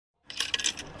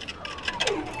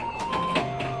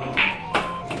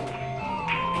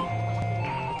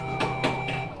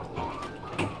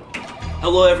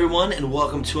Hello everyone and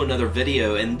welcome to another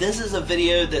video, and this is a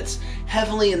video that's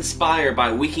heavily inspired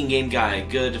by Weekend Game Guy, a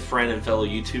good friend and fellow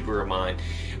YouTuber of mine,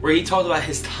 where he talked about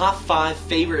his top 5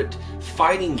 favorite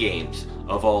fighting games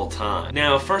of all time.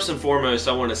 Now first and foremost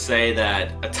I want to say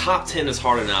that a top 10 is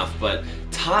hard enough, but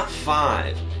top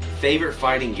 5 favorite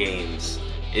fighting games,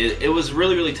 it was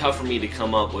really tough for me to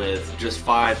come up with just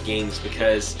 5 games,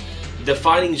 because the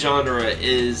fighting genre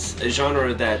is a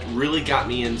genre that really got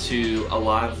me into a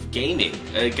lot of gaming.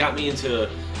 It got me into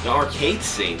the arcade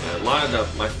scene. A lot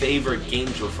of my favorite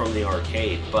games were from the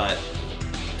arcade. But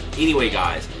anyway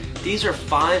guys, these are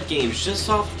 5 games just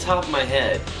off the top of my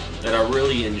head that I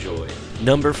really enjoyed.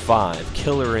 Number 5,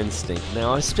 Killer Instinct.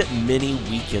 Now I spent many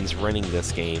weekends running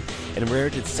this game, and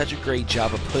Rare did such a great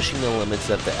job of pushing the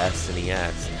limits of the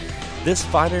SNES. This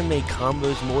fighter made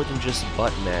combos more than just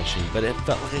button mashing, but it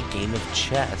felt like a game of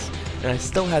chess, and I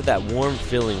still have that warm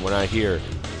feeling when I hear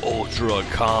Ultra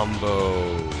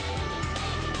Combo.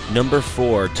 Number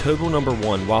 4, Total Number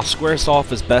 1. While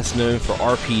Squaresoft is best known for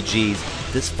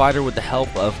RPGs, this fighter, with the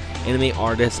help of anime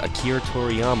artist Akira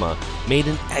Toriyama, made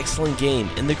an excellent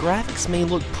game, and the graphics may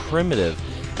look primitive,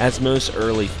 as most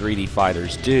early 3D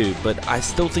fighters do, but I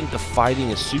still think the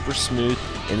fighting is super smooth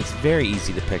and it's very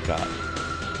easy to pick up.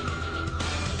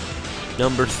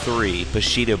 Number 3,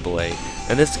 Bushido Blade.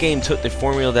 Now this game took the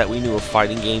formula that we knew of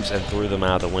fighting games and threw them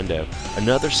out of the window.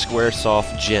 Another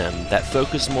Squaresoft gem that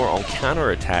focused more on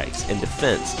counterattacks and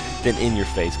defense than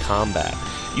in-your-face combat.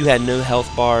 You had no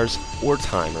health bars or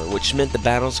timer, which meant the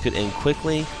battles could end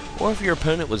quickly, or if your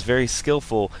opponent was very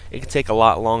skillful, it could take a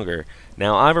lot longer.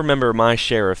 Now I remember my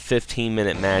share of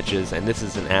 15-minute matches, and this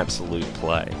is an absolute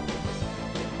play.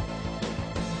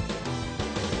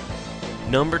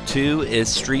 Number 2 is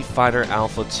Street Fighter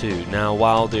Alpha 2. Now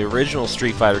while the original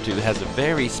Street Fighter 2 has a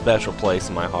very special place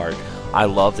in my heart, I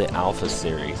love the Alpha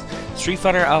series. Street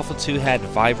Fighter Alpha 2 had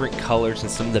vibrant colors and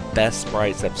some of the best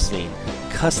sprites I've seen.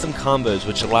 Custom combos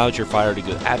which allowed your fighter to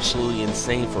go absolutely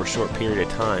insane for a short period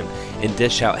of time and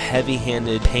dish out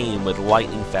heavy-handed pain with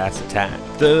lightning fast attack.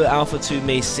 Though Alpha 2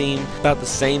 may seem about the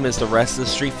same as the rest of the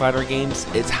Street Fighter games,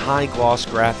 its high gloss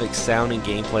graphics, sound, and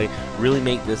gameplay really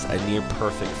make this a near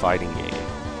perfect fighting game.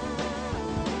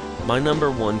 My number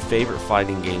 1 favorite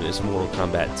fighting game is Mortal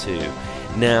Kombat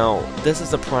 2. Now, this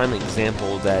is a prime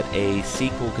example that a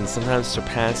sequel can sometimes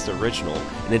surpass the original,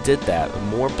 and it did that with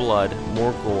more blood,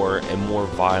 more gore, and more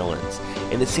violence.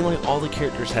 And it seemed like all the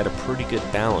characters had a pretty good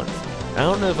balance. I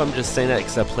don't know if I'm just saying that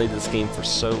because I played this game for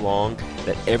so long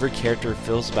that every character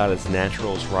feels about as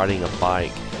natural as riding a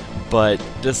bike. But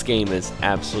this game is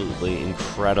absolutely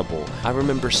incredible. I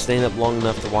remember staying up long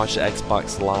enough to watch the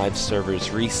Xbox Live servers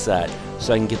reset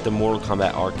so I can get the Mortal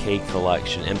Kombat Arcade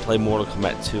Collection and play Mortal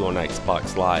Kombat 2 on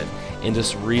Xbox Live and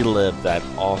just relive that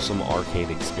awesome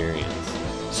arcade experience.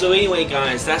 So anyway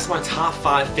guys, that's my top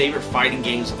 5 favorite fighting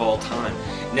games of all time.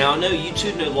 Now I know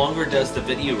YouTube no longer does the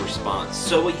video response,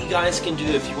 so what you guys can do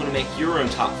if you want to make your own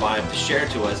top 5 to share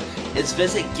to us is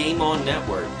visit Game On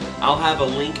Network. I'll have a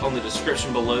link on the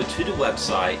description below to the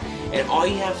website, and all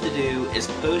you have to do is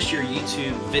post your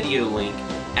YouTube video link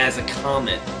as a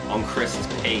comment on Chris's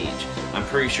page. I'm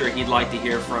pretty sure he'd like to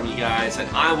hear from you guys, and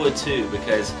I would too,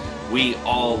 because we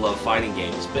all love fighting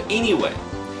games. But anyway,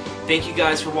 thank you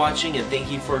guys for watching, and thank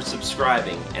you for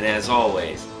subscribing, and as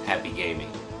always, happy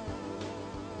gaming.